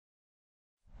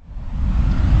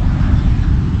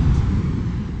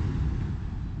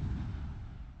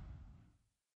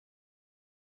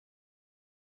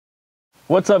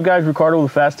What's up guys, Ricardo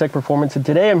with Phastek Performance, and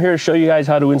today I'm here to show you guys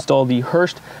how to install the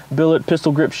Hurst billet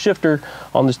pistol grip shifter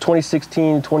on this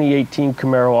 2016-2018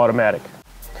 Camaro Automatic.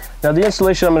 Now the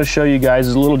installation I'm going to show you guys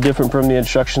is a little different from the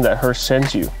instructions that Hurst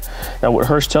sends you. Now what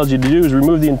Hurst tells you to do is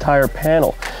remove the entire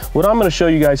panel. What I'm going to show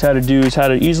you guys how to do is how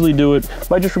to easily do it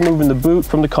by just removing the boot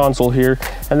from the console here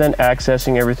and then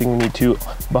accessing everything we need to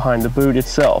behind the boot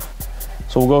itself.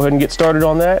 So we'll go ahead and get started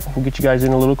on that. We'll get you guys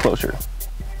in a little closer.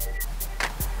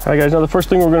 Alright guys, now the first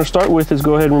thing we're going to start with is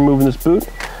go ahead and removing this boot.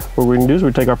 What we're going to do is we're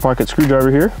going to take our pocket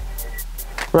screwdriver here,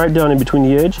 right down in between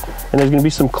the edge, and there's going to be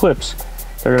some clips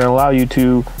that are going to allow you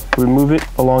to remove it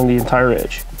along the entire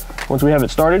edge. Once we have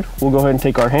it started, we'll go ahead and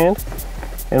take our hand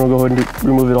and we'll go ahead and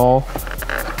remove it all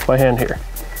by hand here.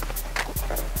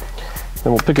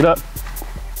 Then we'll pick it up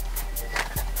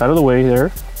out of the way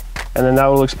there, and then that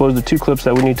will expose the two clips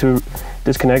that we need to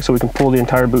disconnect so we can pull the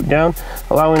entire boot down,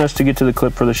 allowing us to get to the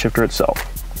clip for the shifter itself.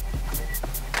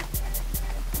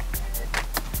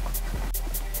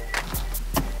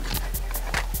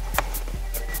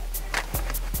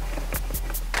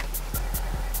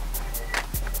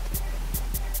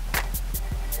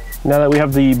 Now that we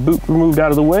have the boot removed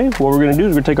out of the way, what we're going to do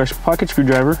is we're going to take our pocket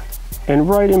screwdriver, and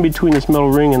right in between this metal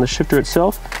ring and the shifter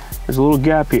itself, there's a little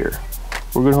gap here.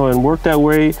 We're going to go ahead and work that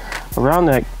way around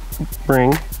that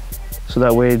ring, so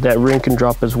that way that ring can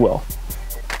drop as well.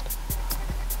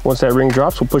 Once that ring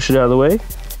drops, we'll push it out of the way,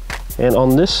 and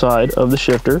on this side of the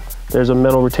shifter, there's a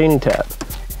metal retaining tab.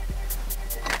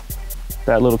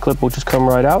 That little clip will just come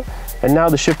right out, and now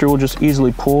the shifter will just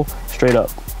easily pull straight up.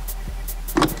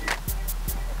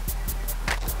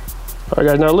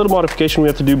 Alright guys, now a little modification we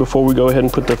have to do before we go ahead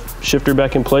and put the shifter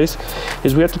back in place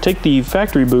is we have to take the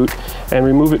factory boot and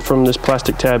remove it from this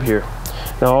plastic tab here.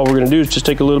 Now all we're going to do is just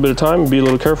take a little bit of time and be a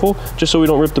little careful just so we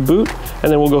don't rip the boot,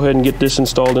 and then we'll go ahead and get this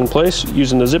installed in place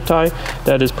using the zip tie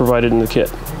that is provided in the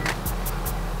kit.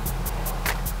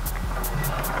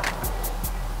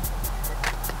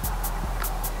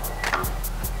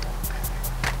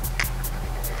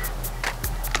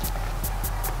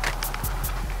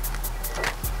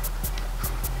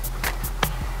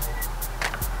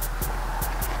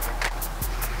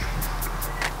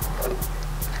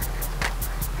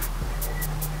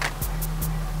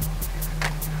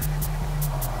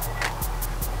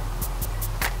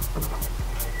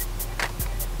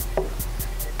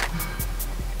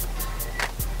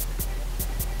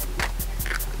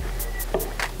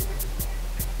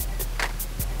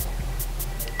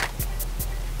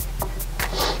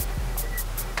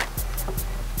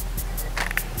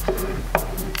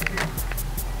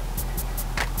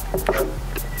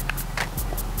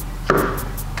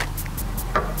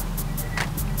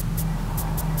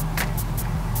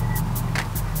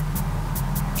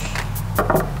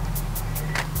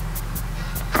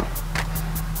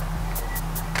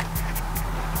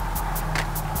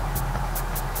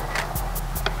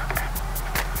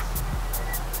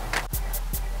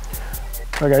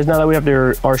 Alright guys, now that we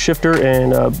have our shifter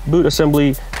and boot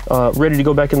assembly ready to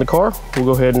go back in the car, we'll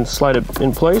go ahead and slide it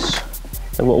in place.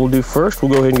 And what we'll do first,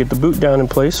 we'll go ahead and get the boot down in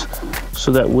place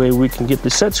so that way we can get the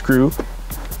set screw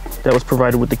that was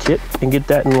provided with the kit and get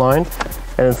that in line,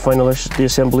 and then finish the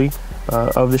assembly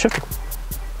of the shifter.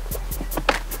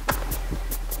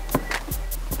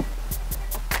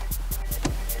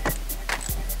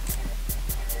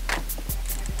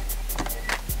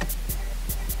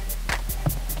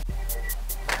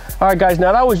 Alright guys,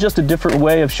 now that was just a different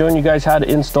way of showing you guys how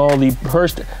to install the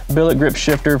Hurst billet grip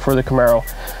shifter for the Camaro.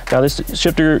 Now this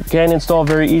shifter can install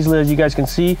very easily, as you guys can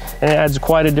see, and it adds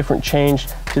quite a different change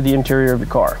to the interior of your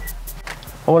car.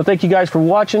 I want to thank you guys for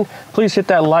watching. Please hit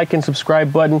that like and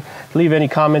subscribe button. Leave any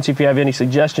comments if you have any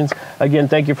suggestions. Again,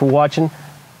 thank you for watching.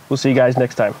 We'll see you guys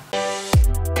next time.